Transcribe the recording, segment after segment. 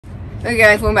Okay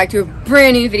guys, welcome back to a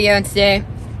brand new video, and today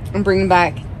I'm bringing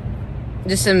back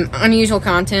just some unusual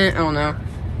content, I don't know,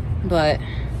 but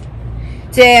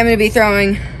today I'm going to be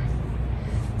throwing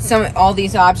all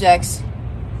these objects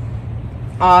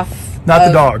off. Not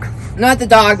the dog. Not the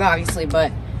dog, obviously,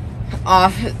 but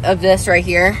off of this right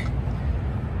here.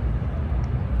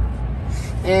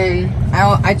 And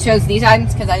I chose these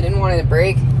items because I didn't want it to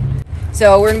break.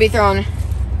 So we're going to be throwing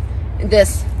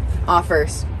this off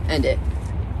first, end it.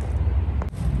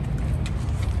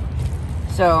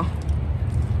 So,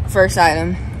 first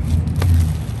item.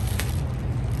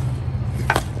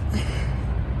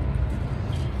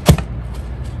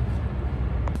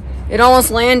 It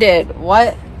almost landed.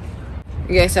 What?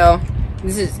 Okay, so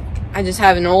this is, I just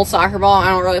have an old soccer ball. I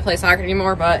don't really play soccer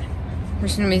anymore, but we're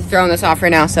just gonna be throwing this off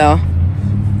right now, so.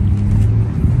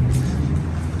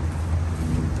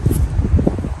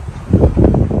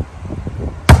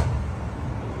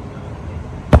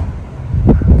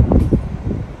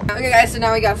 Okay guys, so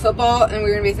now we got football and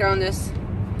we're gonna be throwing this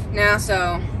now,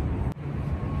 so.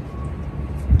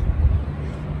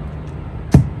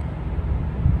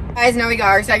 Guys, now we got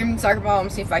our second soccer ball. I'm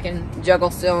gonna see if I can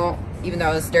juggle still, even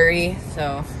though it's dirty,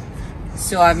 so.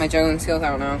 Still have my juggling skills, I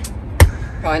don't know.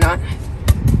 Probably not.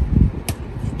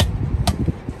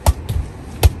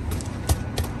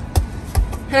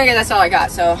 Okay, that's all I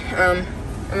got, so, I'm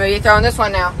gonna be throwing this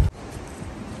one now.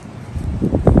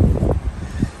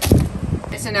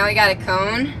 So now we got a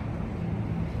cone,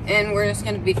 and we're just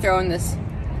gonna be throwing this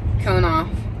cone off.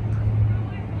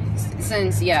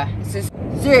 Since, yeah, it's just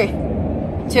 3,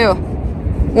 2,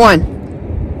 1.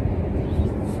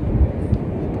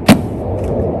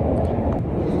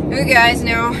 Okay guys,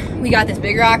 now we got this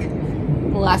big rock.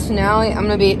 The last finale, I'm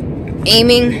gonna be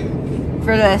aiming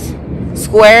for this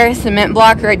square cement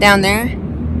block right down there.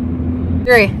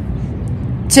 3,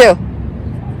 2,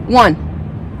 1.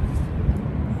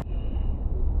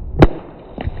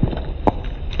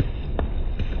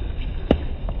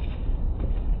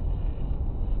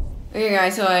 Okay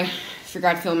guys, so I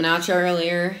forgot to film an outro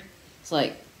earlier. It's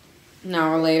like an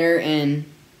hour later, and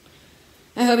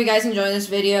I hope you guys enjoyed this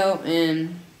video,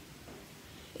 and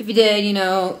if you did, you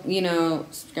know,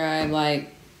 subscribe,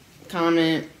 like,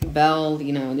 comment, bell,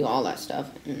 do all that stuff,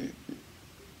 and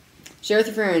share with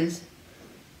your friends.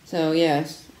 So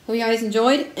yes, hope you guys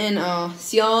enjoyed, and I'll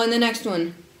see y'all in the next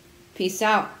one. Peace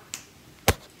out.